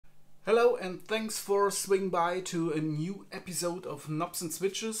Hello and thanks for swinging by to a new episode of Knobs and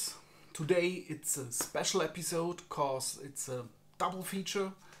Switches. Today it's a special episode cause it's a double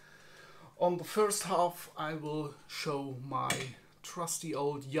feature. On the first half I will show my trusty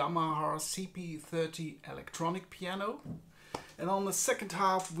old Yamaha CP30 electronic piano. And on the second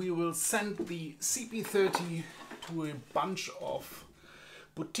half we will send the CP30 to a bunch of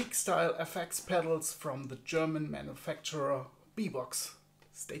boutique style FX pedals from the German manufacturer B.Box.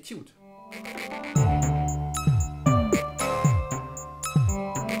 Stay tuned.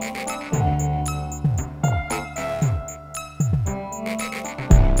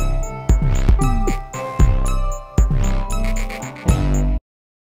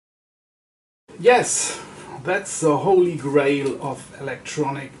 Yes, that's the holy grail of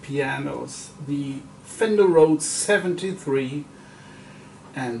electronic pianos. The Fender Rhodes 73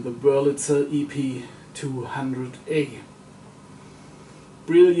 and the Wurlitzer EP200A.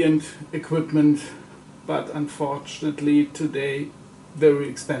 Brilliant equipment, but unfortunately today very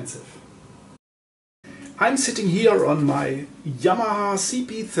expensive. I'm sitting here on my Yamaha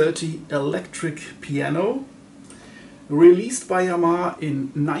CP30 electric piano, released by Yamaha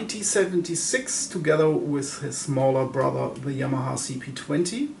in 1976 together with his smaller brother, the Yamaha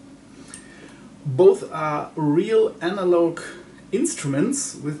CP20. Both are real analog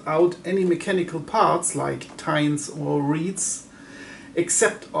instruments without any mechanical parts like tines or reeds,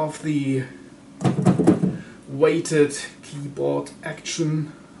 except of the weighted keyboard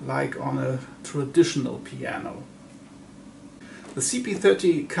action like on a traditional piano. The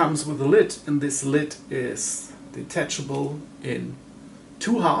CP30 comes with a lid, and this lid is detachable in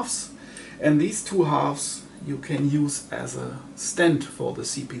two halves, and these two halves you can use as a stand for the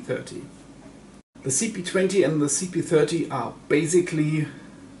CP30. The CP20 and the CP30 are basically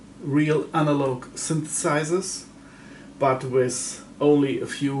real analog synthesizers, but with only a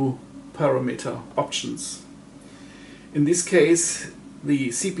few parameter options. In this case, the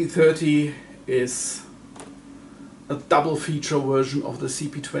CP30 is a double feature version of the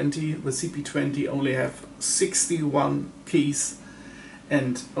CP20. The CP20 only have 61 keys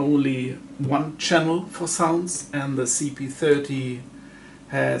and only one channel for sounds, and the CP30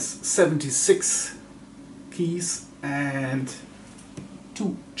 has 76 keys and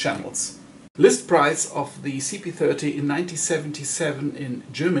two channels. List price of the CP30 in 1977 in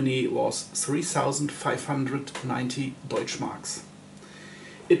Germany was 3,590 Deutschmarks.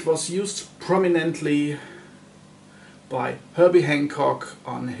 It was used prominently by Herbie Hancock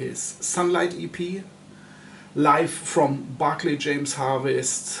on his Sunlight EP, live from Barclay James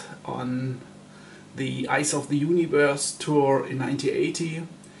Harvest on the Eyes of the Universe tour in 1980.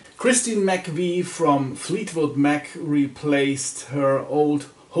 Christine McVie from Fleetwood Mac replaced her old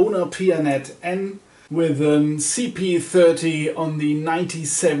Hohner Pianet N with an CP30 on the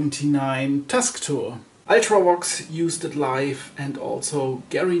 1979 Tusk tour. Ultravox used it live, and also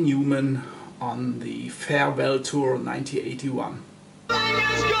Gary Newman on the Farewell tour 1981.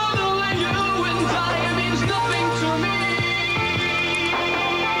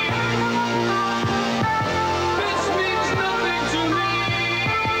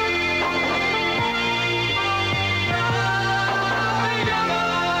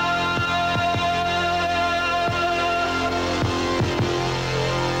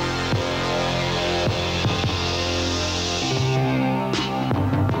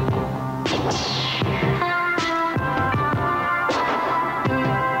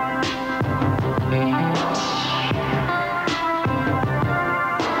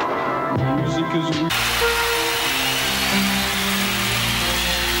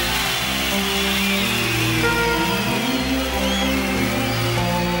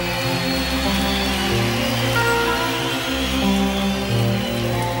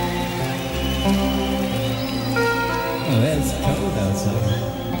 It's cold outside.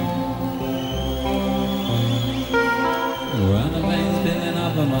 Running veins spilling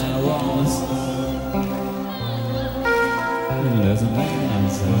off of my walls. There's a man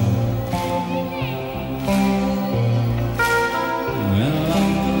outside. When a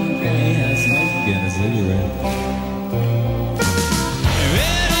long gray has smoke and a cigarette.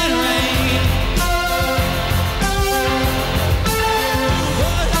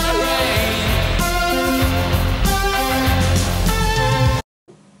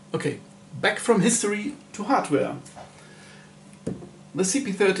 Okay, back from history to hardware. The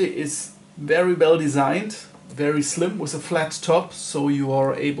CP30 is very well designed, very slim with a flat top, so you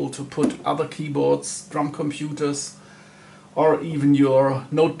are able to put other keyboards, drum computers, or even your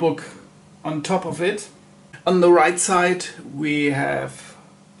notebook on top of it. On the right side we have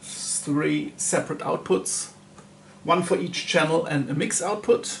 3 separate outputs, one for each channel and a mix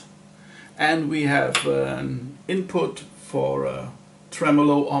output. and we have an input for a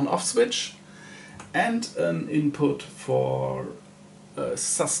tremolo on-off switch and an input for a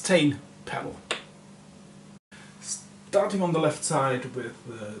sustain pedal. Starting on the left side with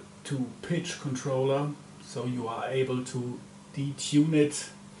the 2-pitch controller, so you are able to detune it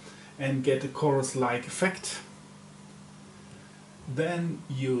and get a chorus-like effect. Then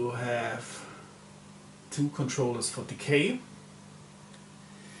you have 2 controllers for decay.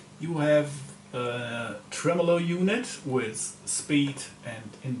 You have a tremolo unit with speed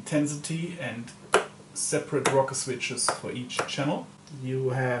and intensity and separate rocker switches for each channel. You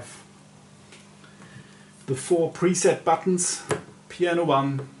have the 4 preset buttons, piano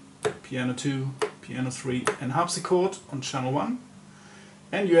 1, piano 2, piano 3 and harpsichord on channel 1.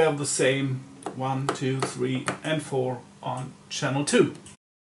 And you have the same 1, 2, 3 and 4 on channel 2.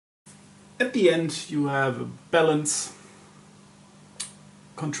 At the end you have a balance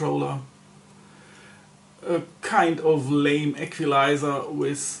controller, a kind of lame equalizer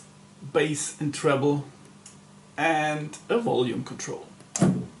with bass and treble, and a volume control.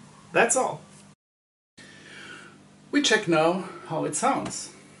 That's all. We check now how it sounds.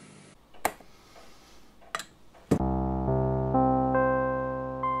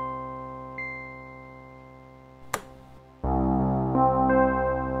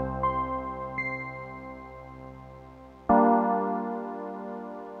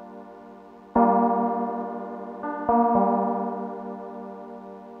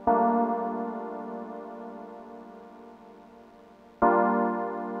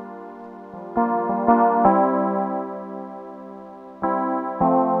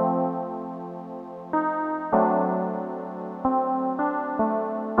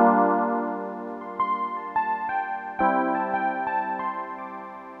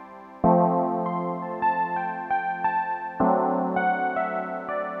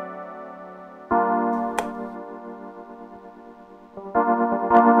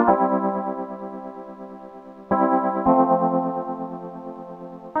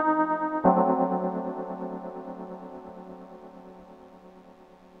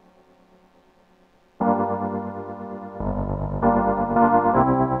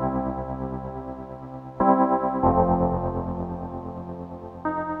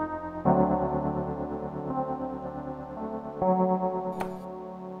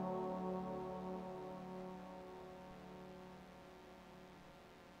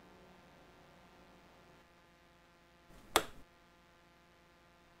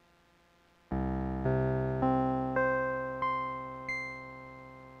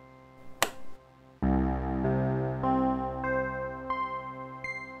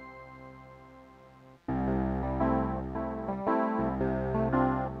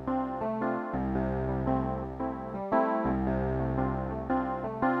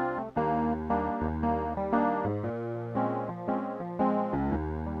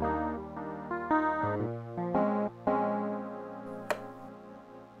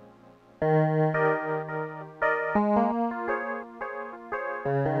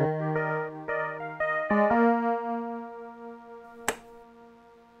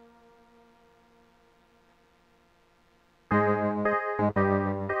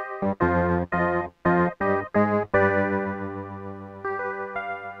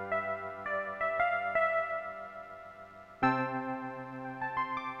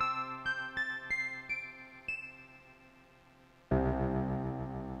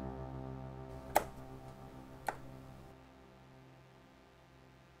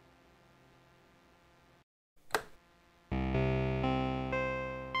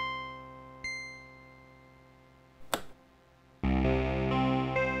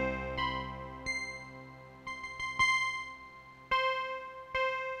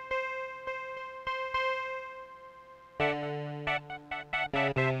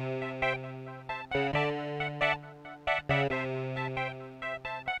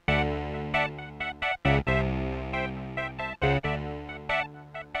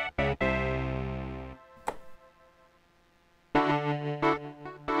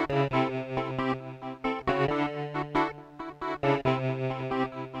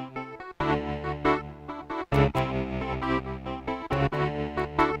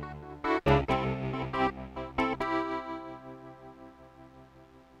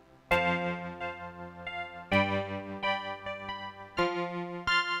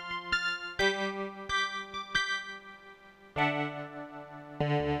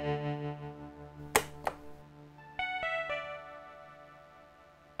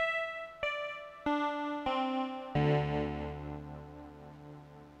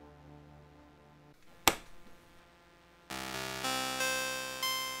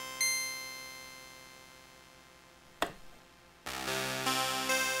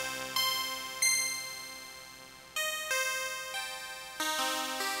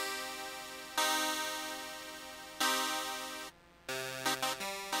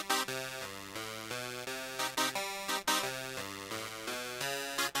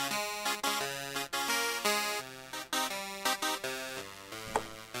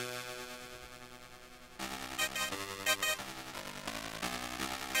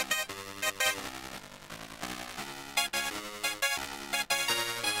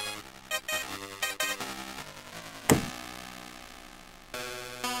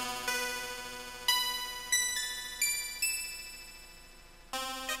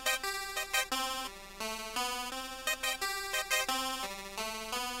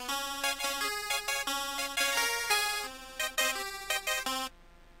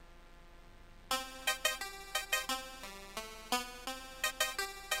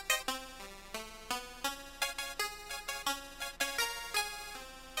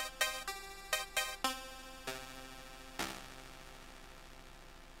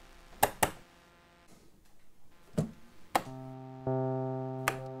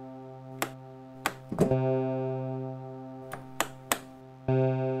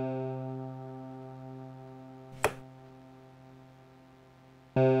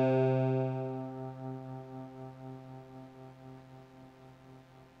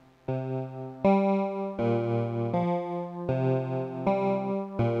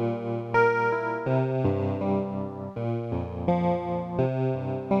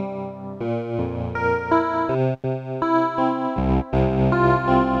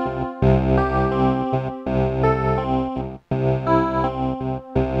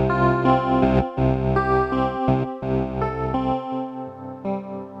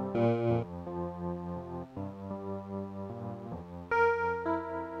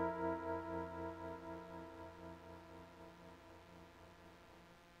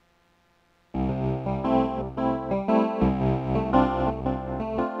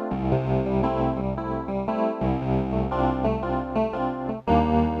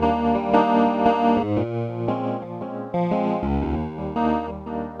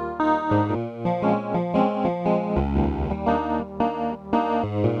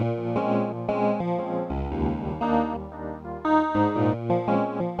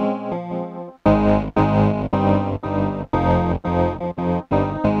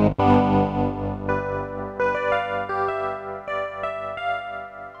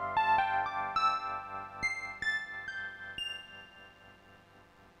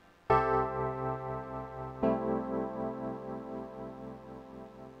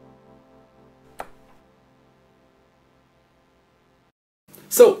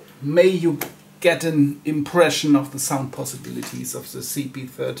 So, may you get an impression of the sound possibilities of the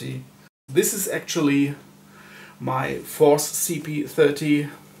CP30. This is actually my fourth CP30.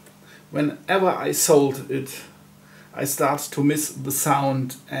 Whenever I sold it, I start to miss the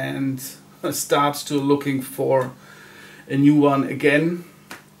sound and start to looking for a new one again.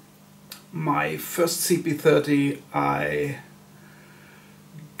 My first CP30 I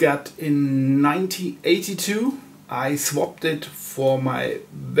got in 1982. I swapped it for my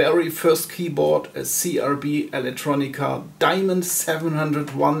very first keyboard, a CRB Electronica Diamond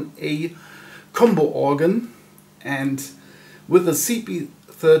 701A combo organ, and with the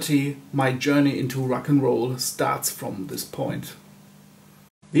CP30 my journey into rock and roll starts from this point.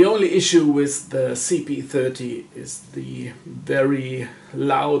 The only issue with the CP30 is the very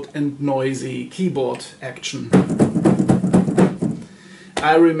loud and noisy keyboard action.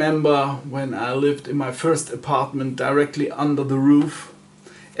 I remember when I lived in my first apartment directly under the roof,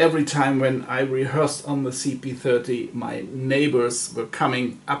 every time when I rehearsed on the CP30, my neighbors were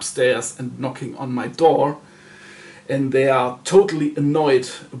coming upstairs and knocking on my door, and they are totally annoyed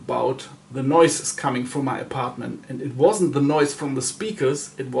about the noises coming from my apartment. And it wasn't the noise from the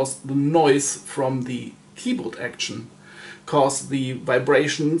speakers, it was the noise from the keyboard action, because the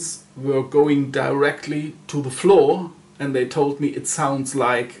vibrations were going directly to the floor. And they told me it sounds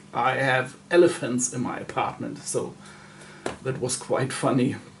like I have elephants in my apartment. So that was quite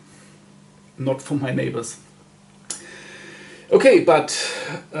funny. Not for my neighbors. Okay, but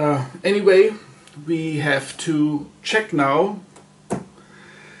anyway, we have to check now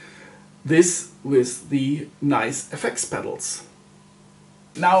this with the nice FX pedals.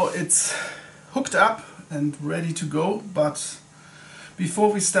 Now it's hooked up and ready to go, but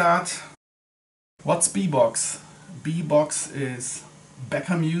before we start, what's B.Box? B.Box is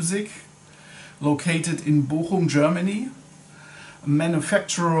Becker Music, located in Bochum, Germany, a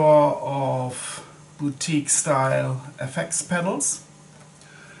manufacturer of boutique-style FX pedals.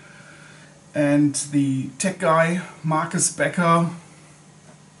 And the tech guy, Marcus Becker,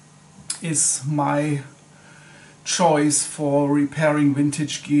 is my choice for repairing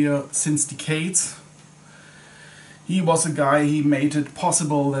vintage gear since decades. He was a guy, he made it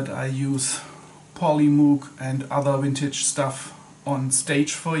possible that I use Prolugue and other vintage stuff on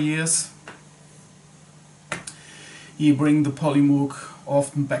stage for years. He bring the Prolugue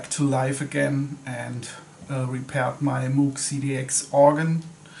often back to life again and repaired my Moog CDX organ.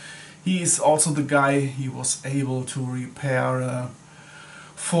 He is also the guy, he was able to repair a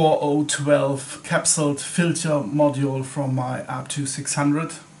 4012 capsuled filter module from my Up-to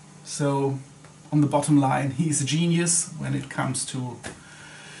 600. So on the bottom line, he's a genius when it comes to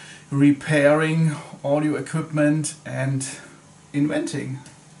repairing audio equipment and inventing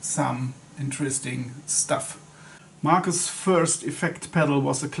some interesting stuff. Marcus' first effect pedal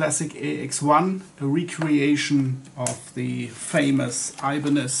was a classic AX1, a recreation of the famous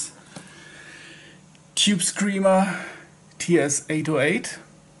Ibanez Tube Screamer TS-808,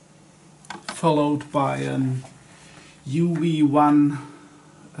 followed by an UV1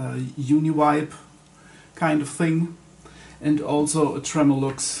 Univibe kind of thing, and also a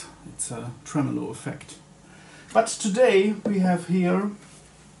Tremolux. It's a tremolo effect. But today we have here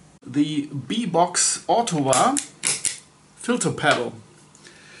the B.Box Auro-Wah filter pedal.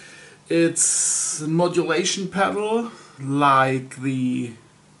 It's a modulation pedal like the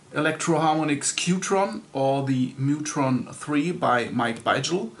Electro-Harmonix Qtron or the Mutron 3 by Mike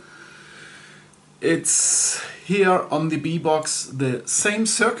Beigel. It's here on the B.Box the same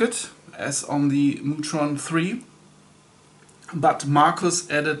circuit as on the Mutron 3. But Marcus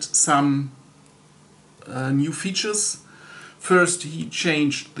added some new features. First, he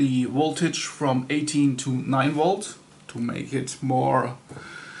changed the voltage from 18 to 9 volt to make it more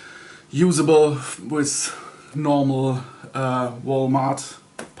usable with normal Walmart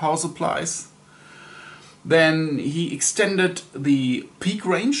power supplies. Then he extended the peak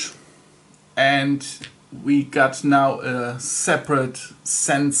range, and we got now a separate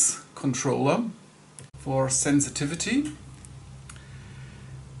sense controller for sensitivity.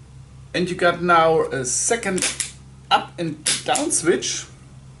 And you got now a second up and down switch.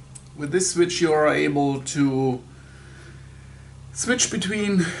 With this switch you are able to switch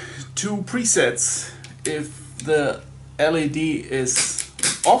between two presets. If the LED is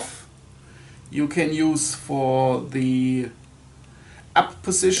off, you can use for the up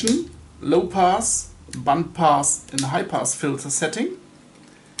position, low pass, band pass and high pass filter setting.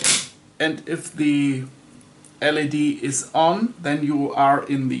 And if the LED is on, then you are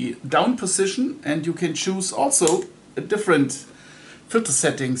in the down position, and you can choose also a different filter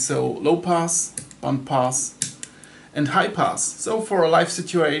setting, so low pass, band pass and high pass. So for a live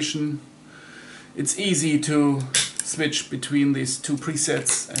situation, it's easy to switch between these two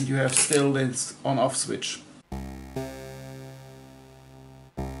presets and you have still this on-off switch.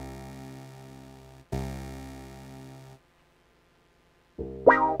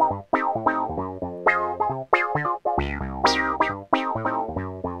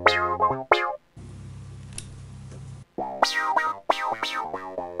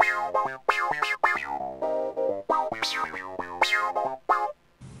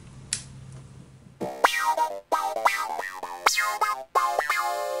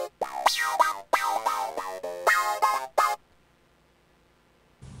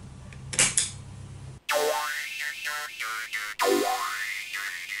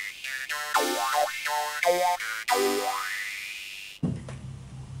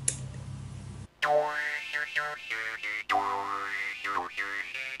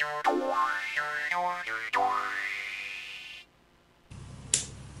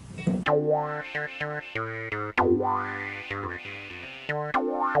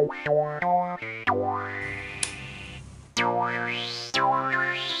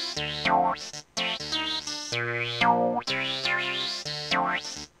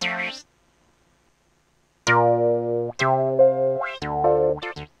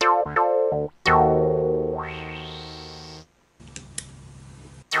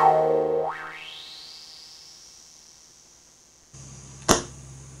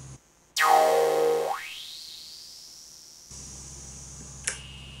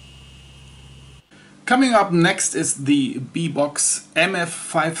 Coming up next is the B.Box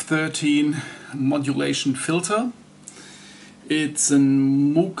MF513 modulation filter. It's a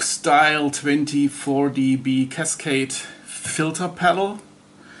Moog style 24 dB cascade filter pedal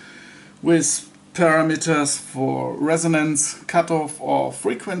with parameters for resonance, cutoff or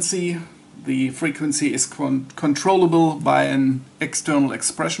frequency. The frequency is controllable by an external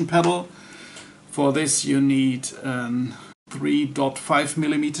expression pedal. For this you need a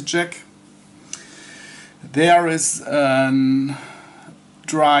 3.5mm jack. There is a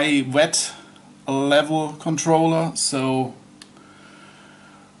dry wet level controller, so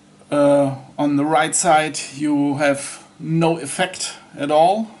on the right side you have no effect at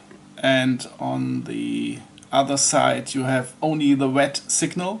all, and on the other side you have only the wet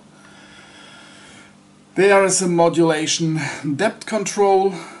signal. There is a modulation depth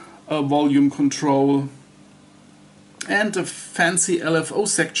control, a volume control and a fancy LFO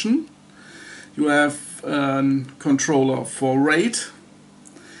section. You have a controller for rate,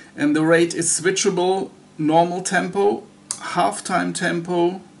 and the rate is switchable: normal tempo, half-time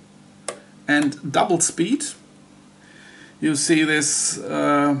tempo and double speed. You see this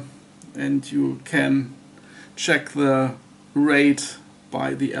and you can check the rate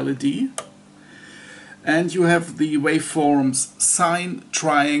by the LED. And you have the waveforms sine,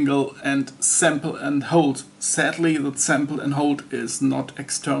 triangle and sample and hold. Sadly, the sample and hold is not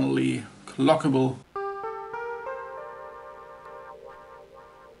externally clockable.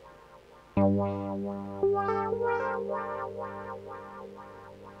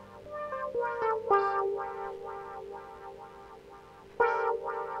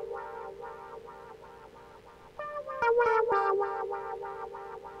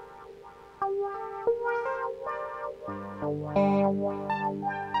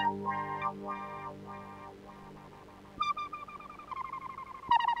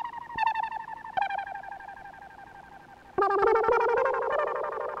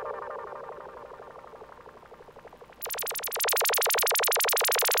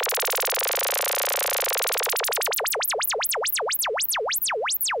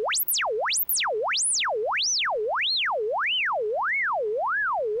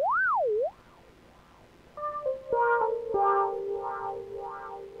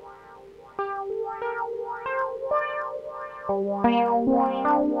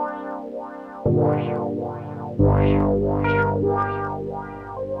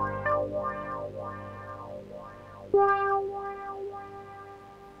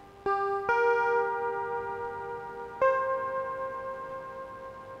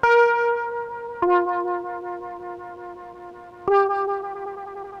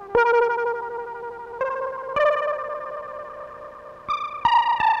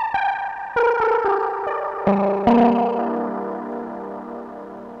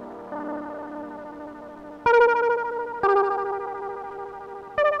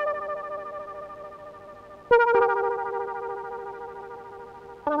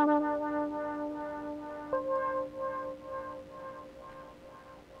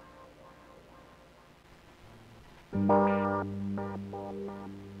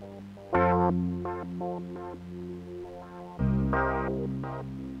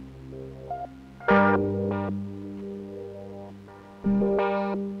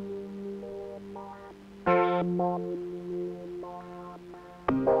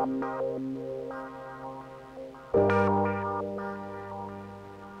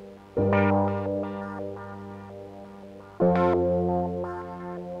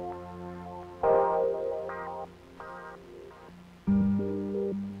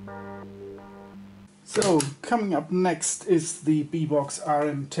 So, coming up next is the B.Box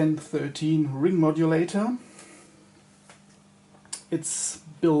RM1013 ring modulator. It's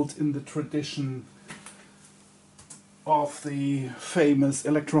built in the tradition of the famous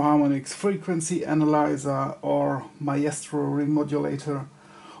Electro-Harmonix frequency analyzer or Maestro ring modulator,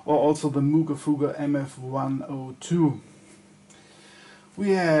 or also the Muga Fuga MF102.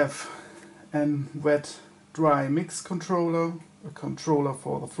 We have a wet-dry mix controller, a controller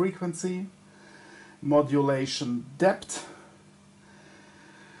for the frequency, modulation depth,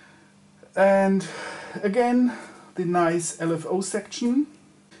 and again the nice LFO section.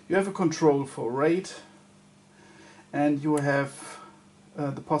 You have a control for rate, and you have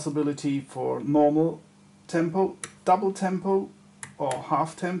the possibility for normal tempo, double tempo or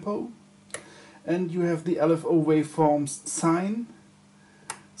half tempo, and you have the LFO waveforms sine,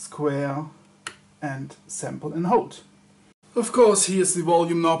 square and sample and hold. Of course, here's the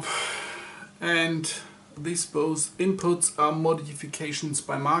volume knob, and these both inputs are modifications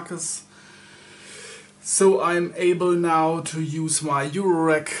by Marcus. So I'm able now to use my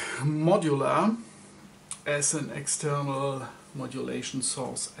Eurorack modular as an external modulation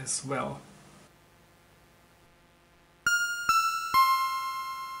source as well.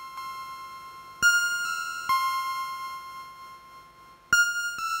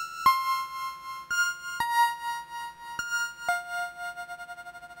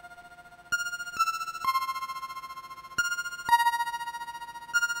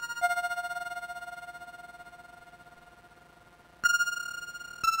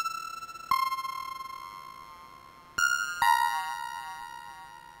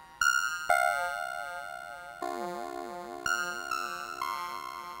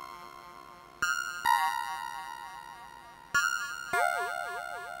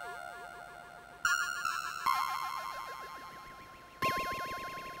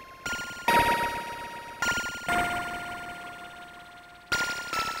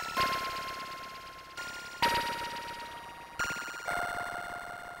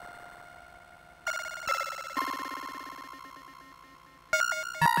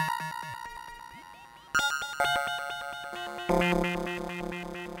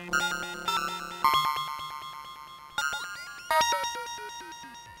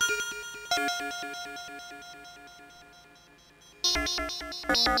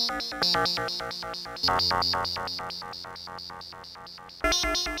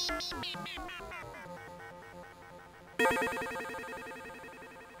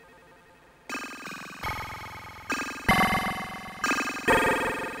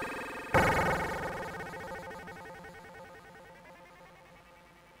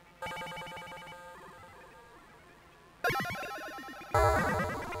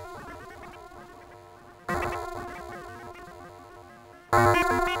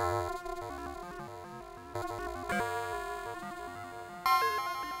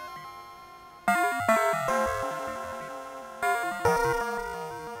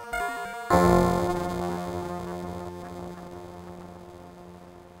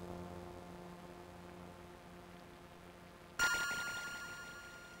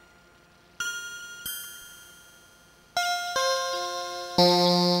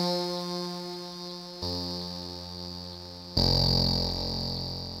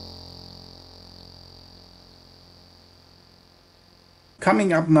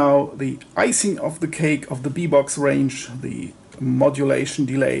 Coming up now, the icing of the cake of the B.Box range, the modulation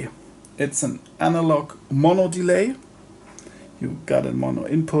delay. It's an analog mono delay. You got a mono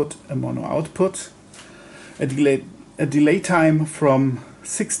input, a mono output, a delay time from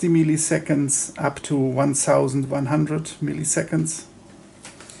 60 milliseconds up to 1100 milliseconds.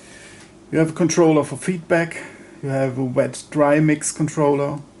 You have a controller for feedback, you have a wet-dry mix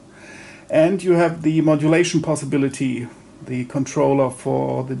controller, and you have the modulation possibility, the controller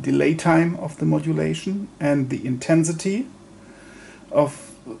for the delay time of the modulation and the intensity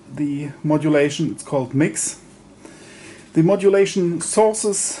of the modulation. It's called mix. The modulation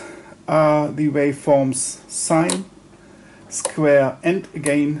sources are the waveforms sine, square and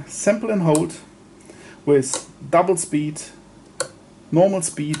again sample and hold with double speed, normal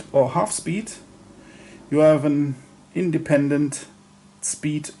speed or half speed. You have an independent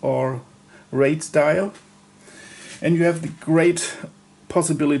speed or rate dial. And you have the great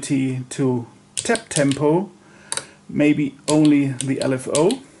possibility to tap tempo, maybe only the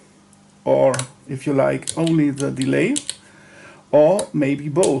LFO, or if you like only the delay, or maybe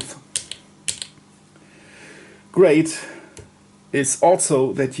both. Great is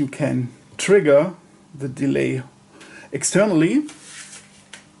also that you can trigger the delay externally,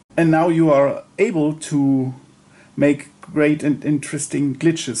 and now you are able to make great and interesting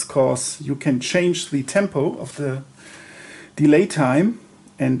glitches, cause you can change the tempo of the delay time,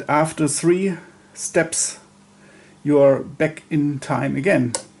 and after 3 steps you are back in time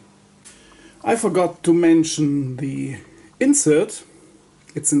again. I forgot to mention the insert.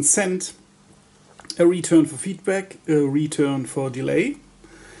 It's in send, a return for feedback, a return for delay,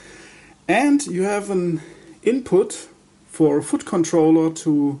 and you have an input for a foot controller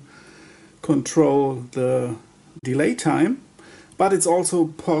to control the delay time, but it's also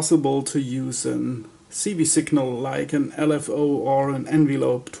possible to use an CV signal like an LFO or an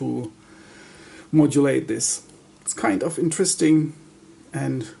envelope to modulate this. It's kind of interesting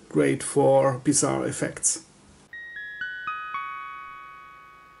and great for bizarre effects.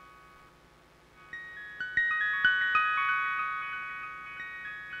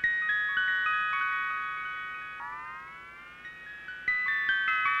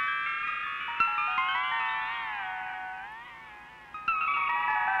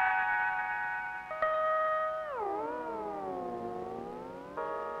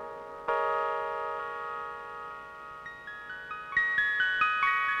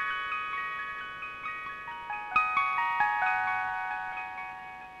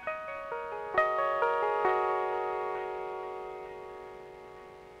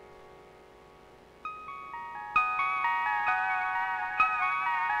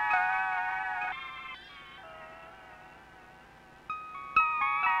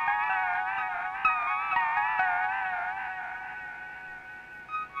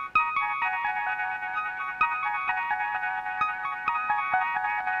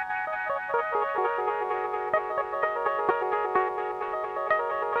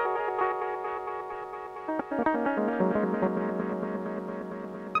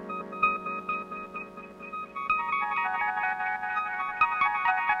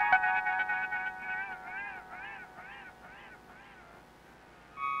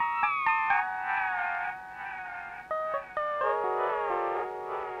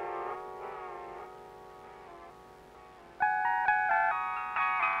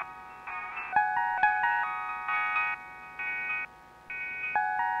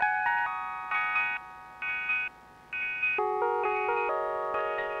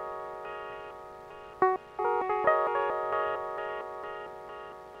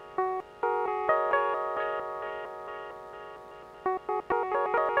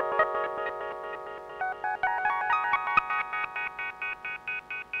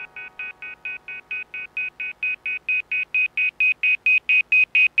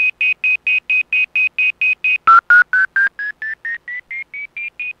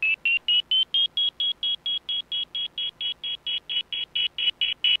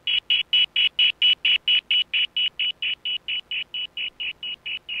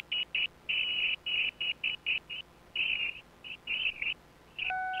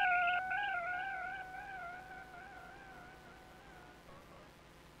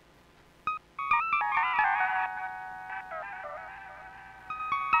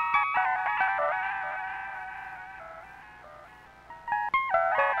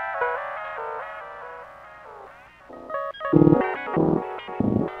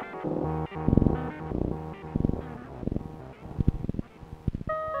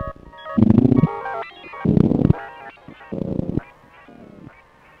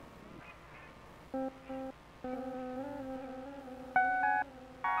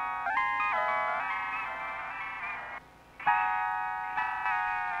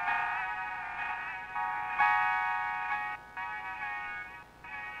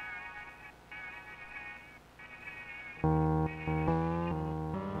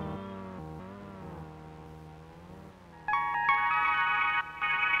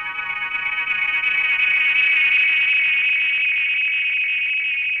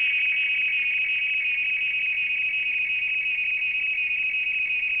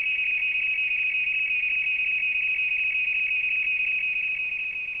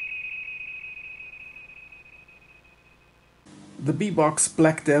 The B.Box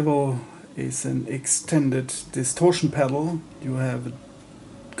Black Devil is an extended distortion pedal. You have a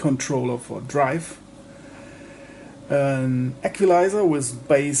controller for drive, an equalizer with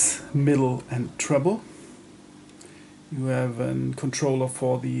bass, middle and treble. You have a controller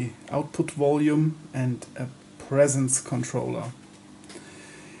for the output volume and a presence controller.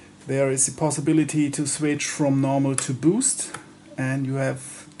 There is a possibility to switch from normal to boost, and you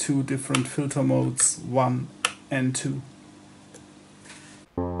have two different filter modes, 1 and 2.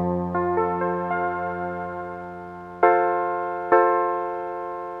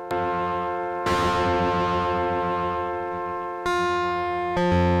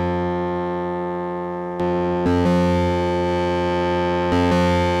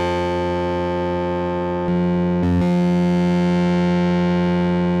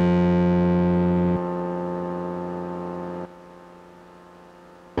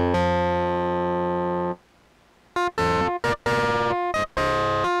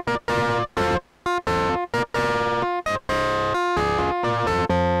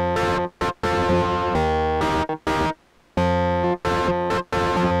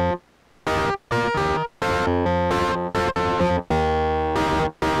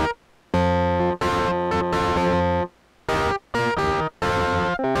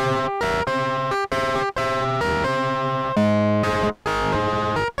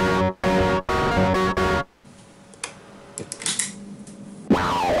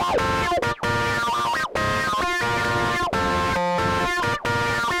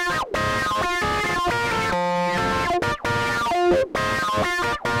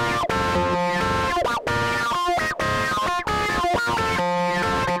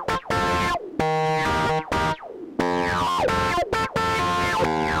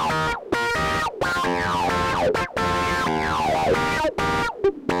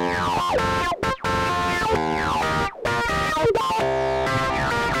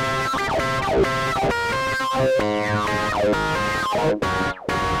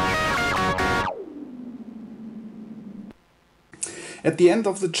 At the end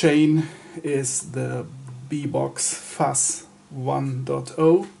of the chain is the B.Box Fuzz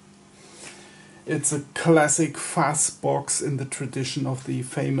 1.0. It's a classic fuzz box in the tradition of the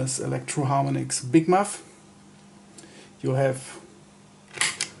famous Electro-Harmonix Big Muff. You have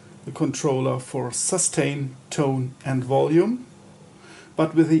the controller for sustain, tone and volume,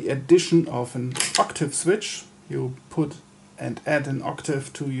 but with the addition of an octave switch, you put and add an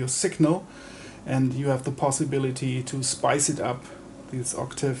octave to your signal, and you have the possibility to spice it up, this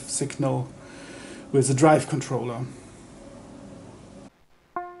octave signal, with a drive controller.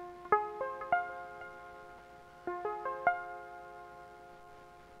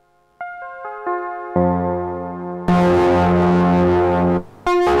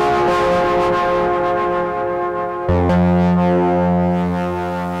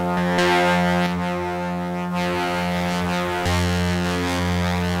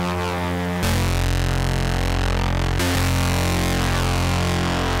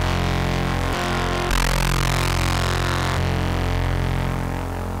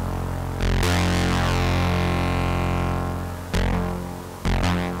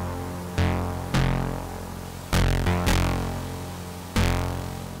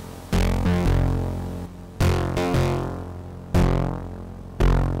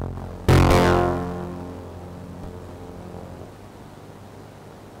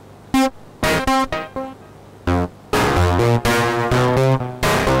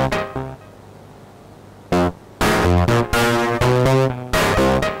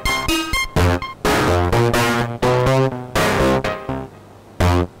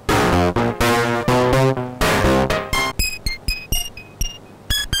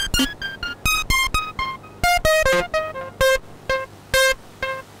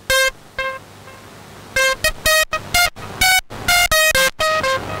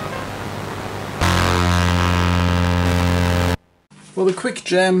 For the quick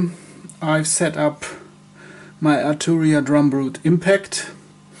jam, I've set up my Arturia drum brute Impact.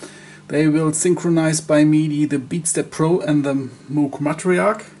 They will synchronize by MIDI the Beatstep Pro and the Moog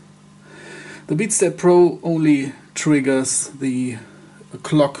Matriarch. The Beatstep Pro only triggers the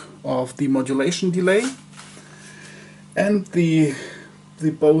clock of the modulation delay, and the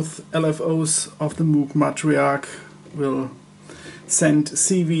both LFOs of the Moog Matriarch will send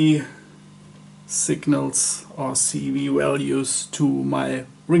CV signals or CV values to my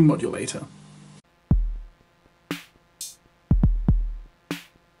Ring-Modulator.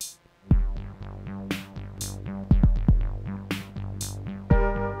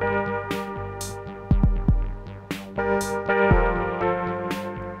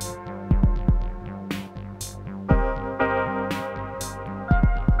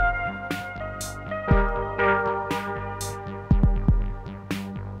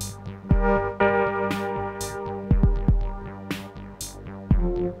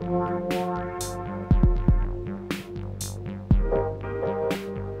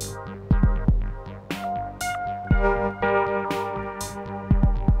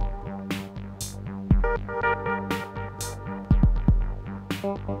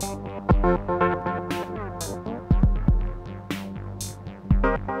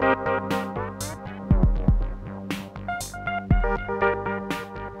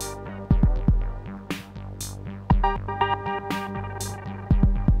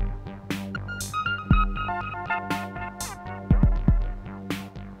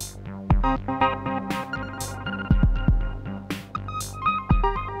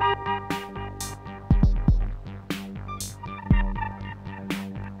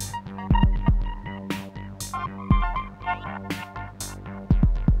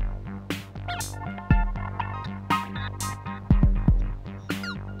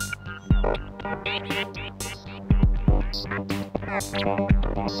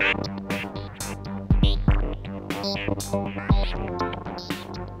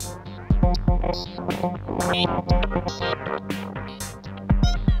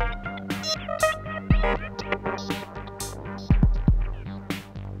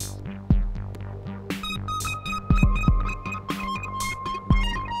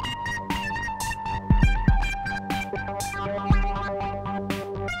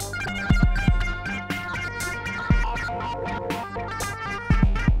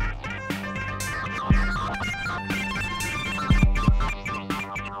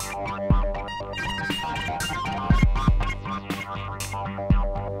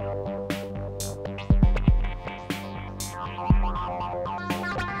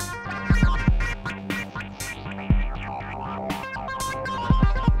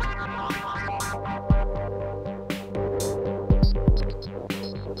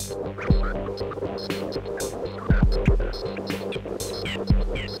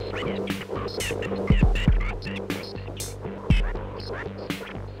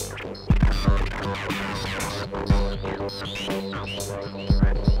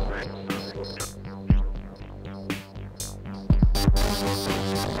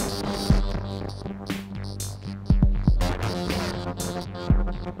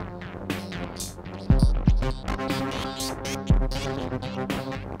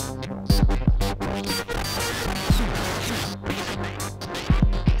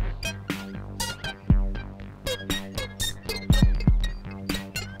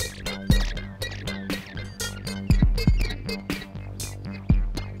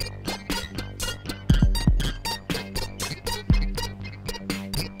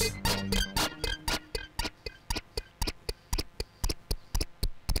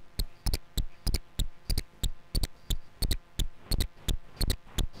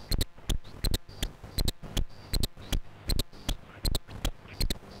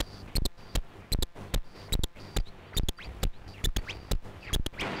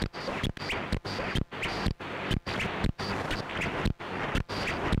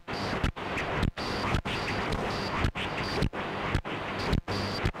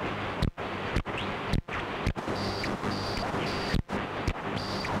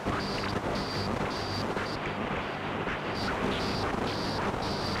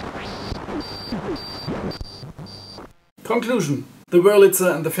 Conclusion. The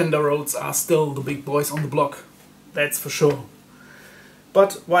Wurlitzer and the Fender Rhodes are still the big boys on the block, that's for sure.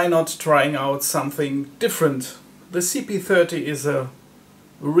 But why not trying out something different? The CP30 is a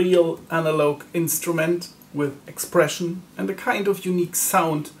real analog instrument with expression and a kind of unique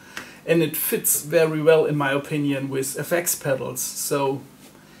sound, and it fits very well, in my opinion, with FX pedals. So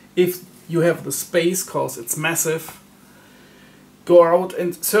if you have the space, cause it's massive, go out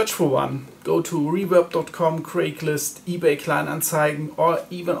and search for one. Go to reverb.com, Craigslist, eBay Kleinanzeigen, or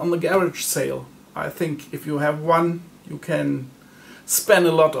even on the garage sale. I think if you have one, you can spend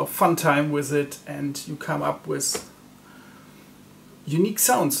a lot of fun time with it and you come up with unique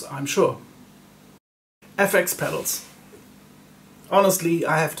sounds, I'm sure. FX pedals. Honestly,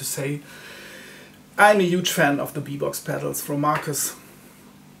 I have to say, I'm a huge fan of the B.Box pedals from Marcus.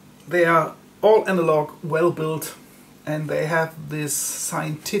 They are all analog, well built, and they have this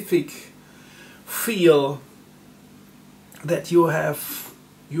scientific feel that you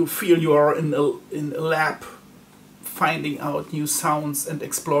feel you are in a lab finding out new sounds and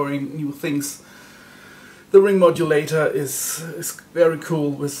exploring new things. The Ring-Modulator is very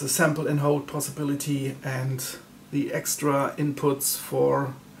cool with the sample and hold possibility and the extra inputs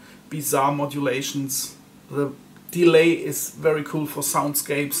for bizarre modulations. The delay is very cool for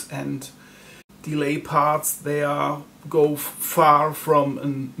soundscapes and delay parts. They go far from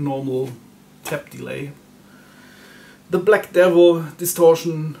a normal tap delay. The Black Devil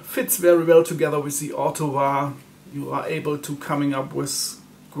distortion fits very well together with the Auro-Wah. You are able to coming up with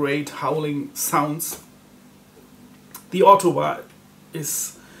great howling sounds. The Auro-Wah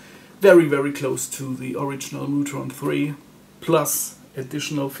is very, very close to the original Neutron 3, plus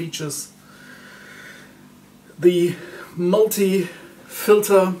additional features. The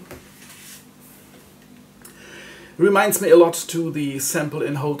multi-filter reminds me a lot to the sample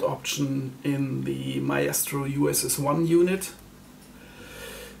and hold option in the Maestro USS1 unit.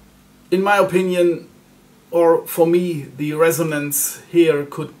 In my opinion, or for me, the resonance here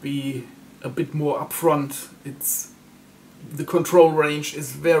could be a bit more upfront. The control range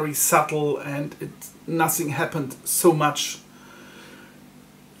is very subtle and nothing happened so much.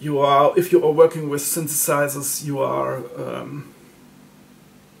 If you are working with synthesizers,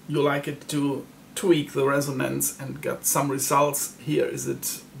 you like it to tweak the resonance and get some results. Here is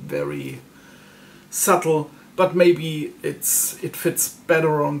it very subtle. but maybe it fits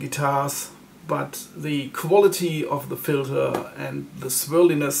better on guitars. But the quality of the filter and the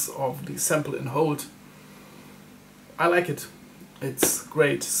swirliness of the sample and hold, I like it. It's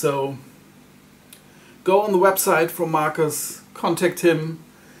great. So go on the website from Marcus, contact him,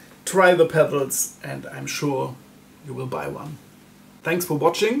 try the pedals, and I'm sure you will buy one. Thanks for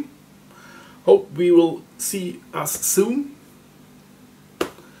watching. Hope we will see us soon.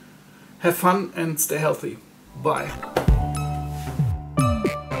 Have fun and stay healthy. Bye.